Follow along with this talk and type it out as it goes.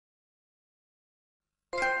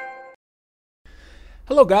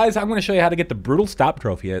Hello guys, I'm going to show you how to get the Brutal Stop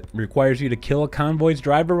Trophy. It requires you to kill a convoy's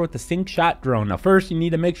driver with the Sync Shot drone. Now first, you need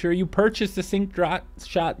to make sure you purchase the Sync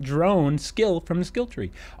Shot drone skill from the skill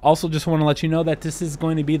tree. Also, just want to let you know that this is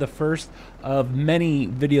going to be the first of many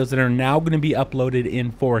videos that are now going to be uploaded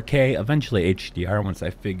in 4K, eventually HDR once I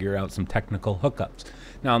figure out some technical hookups.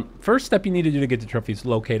 Now, first step you need to do to get the trophy is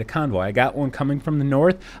locate a convoy. I got one coming from the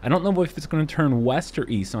north. I don't know if it's going to turn west or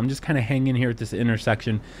east, so I'm just kind of hanging here at this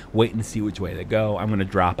intersection, waiting to see which way they go. I'm going to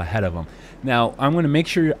drop ahead of them. Now, I'm going to make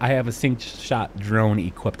sure I have a Sync Shot drone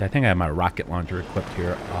equipped. I think I have my rocket launcher equipped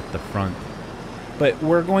here off the front. But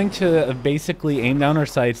we're going to basically aim down our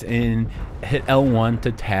sights and hit L1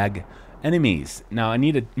 to tag enemies. Now, I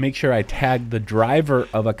need to make sure I tag the driver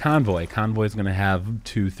of a convoy. Convoy is going to have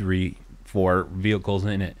 2, 3, 4 vehicles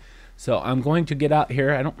in it. So I'm going to get out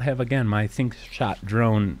here. I don't have, again, my Sync Shot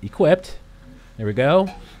drone equipped. There we go.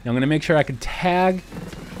 Now I'm going to make sure I can tag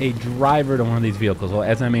a driver to one of these vehicles. Well,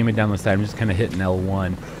 as I'm aiming down the side, I'm just kind of hitting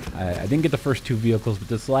L1. I didn't get the first 2 vehicles, but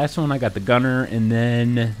this last one I got the gunner and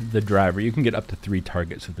then the driver. You can get up to 3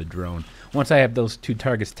 targets with the drone. Once I have those 2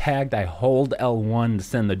 targets tagged, I hold L1 to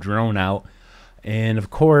send the drone out. And of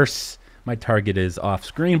course, my target is off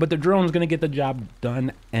screen, but the drone's going to get the job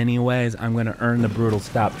done anyways. I'm going to earn the Brutal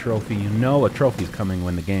Stop Trophy. You know a trophy's coming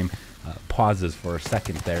when the game pauses for a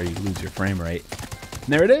second there. You lose your frame rate. And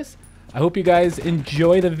there it is. I hope you guys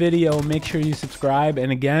enjoy the video. Make sure you subscribe.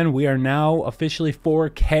 And again, we are now officially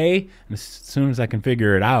 4K. And as soon as I can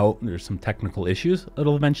figure it out, there's some technical issues,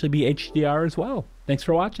 it'll eventually be HDR as well. Thanks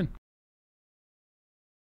for watching.